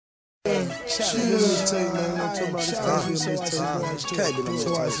Mistake, man. I'm talking about this mistake. Can't be no So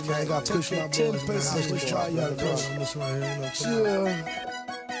mistake. I got to push my boys. Let's try y'all, bro.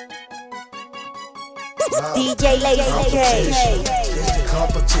 DJ Lazy K. It's the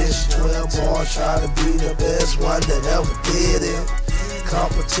competition. 12 boys try to be the best one that ever did it.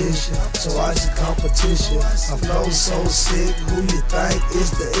 Competition, so I see competition. I flow so sick, who you think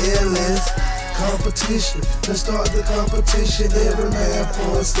is the illest? Competition, let's start the competition. Every man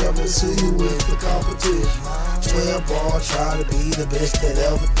for a step and see you with the competition. 12 boys try to be the best that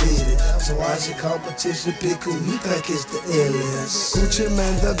ever did it. So I see competition, pick who you think is the illest. Gucci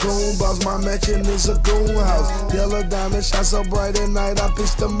man, the goon boss, my mansion is a goon house. Yellow diamond shine so bright at night, I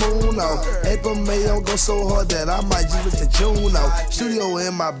pitch the moon out. April Mayo go so hard that I might give it to June out. Studio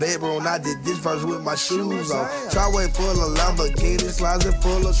in my bedroom, I did this verse with my shoes on. Driveway full of Lamborghinis, closet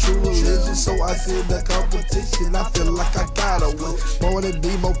full of true religion. So I feel the competition, I feel like I gotta win. More than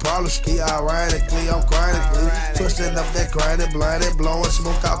be more problems, ski ironically, I'm chronically twisting up that grinding, blinded, blowing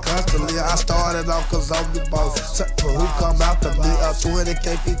smoke out constantly. I started off cause I'm the boss. For who come after me? A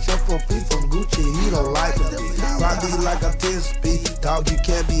 20K feature for free from Gucci, he don't like me. Ride me like a 10-speed. Dog, you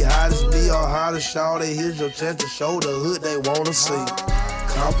can't be hot as me or hot as Shawty. Here's your chance to show the hood they wanna see.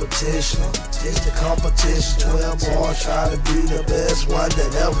 Competition, it's the competition. 12 boys try to be the best one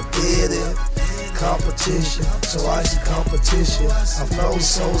that ever did it. Competition, so I see competition. I flow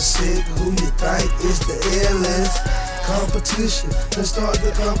so sick, who you think is the illest? Competition, let's start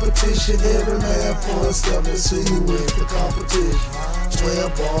the competition. Every man for a step and see you with the competition. 12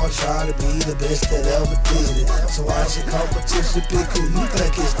 boys try to be the best that ever did it. So I see competition, pick who you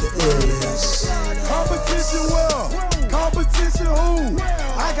think is the illest. Competition well, competition who?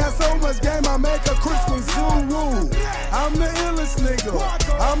 I got so much game, I make a Christmas zoo. Woo. I'm the illest nigga,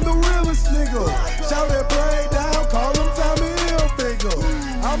 I'm the realest nigga. Shout that play down, call him Tommy Hilfiger.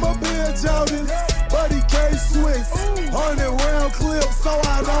 I'm a Bill Jordan, Buddy K Swiss. 100-round clip so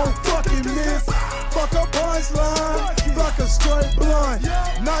I don't fucking miss. Fuck a punchline, fuck a straight blunt.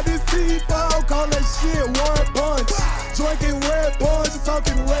 Not this T-File, call that shit one punch. Drinking red punch,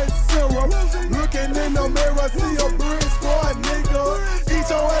 talking red syrup. Looking in the mirror, see a brick squad, nigga. Eat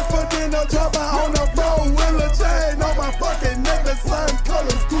your ass for dinner, drop out on the floor. With a chain on my fucking neck, the same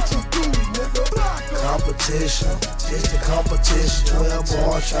colors, Gucci Gooey, nigga. Competition, it's the competition. 12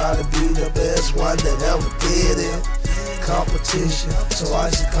 boys try to be the best one that ever did it. Competition, so I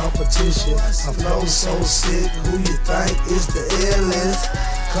see competition. I flow so sick, who you think is the illest?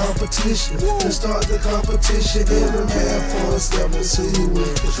 Competition, let's start the competition. Every man for a step and see you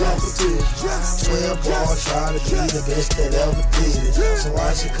with the competition. 12 boys try to be the best that ever did it. So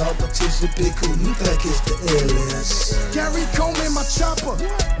I see competition, pick who you think is the illest. Gary Coleman, my chopper.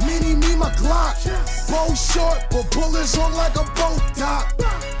 Mini me, my Glock. Bow short, but bullets on like a boat dock.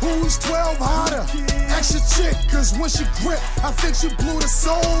 Who's 12 hotter? Extra chick, cause when she grip, I think she blew the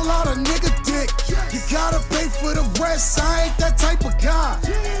soul out of nigga dick. You gotta pay for the rest, I ain't that type of guy.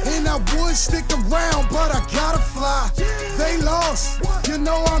 And I would stick around, but I gotta fly. They lost, you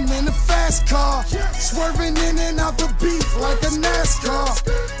know I'm in the fast car. Swerving in and out the beat like a NASCAR.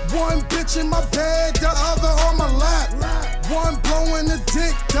 One bitch in my bed, the other on my lap. One blowing the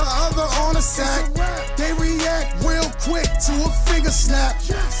dick, the other on a sack. They react real quick to a finger snap.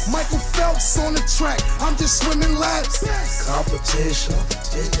 Michael Phelps on the track, I'm just swimming laps. Competition,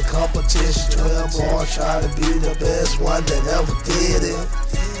 it's the competition. 12 boys try to be the best one that ever did it.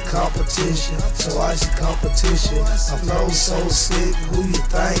 Competition, so I see competition. I flow so sick, who you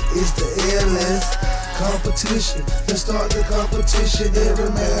think is the illest? Competition, let's start the competition.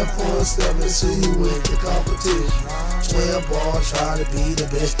 Every man for a step and see you with the competition. 12 boys try to be the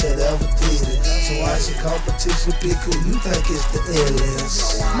best that ever did it. So I see competition, pick who you think is the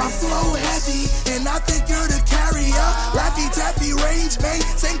illest. My flow heavy, and I think you're the carrier. Laffy Taffy range mate,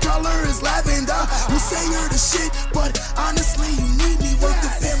 same color as lavender. You say you're the shit, but honestly you need me. Work the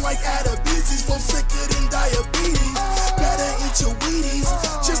pen like Adabizzi's, flow sicker than diabetes. Better eat your Wheaties,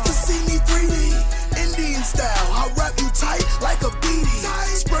 just to see me 3D. Indian style, I wrap you tight like a beanie.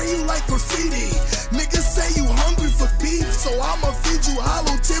 Spray you like graffiti. Niggas say you hungry for beef, so I'ma feed you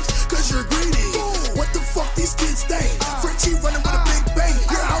hollow tips, cause you're greedy. What the fuck these kids think? Frenchie running with a big bang.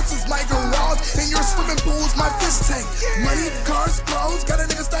 Your house is my garage, and your swimming pool's my fish tank. Money, cars, clothes, got a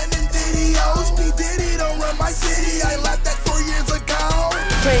nigga starting in videos. P. Diddy don't run my city, I laughed at 4 years ago.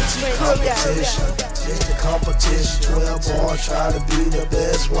 Competition, It's the competition. 12 bars try to be the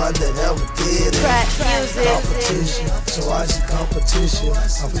best one that ever did it. Trap music. Competition, so I see competition.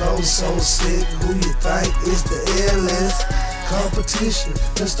 I flow so sick, who you think is the illest? Competition,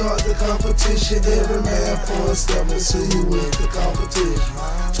 let's start the competition. Every man for himself and see you with the competition.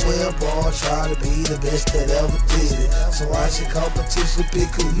 12 bars try to be the best that ever did it. So I see competition, pick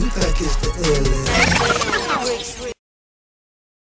who you think is the illest.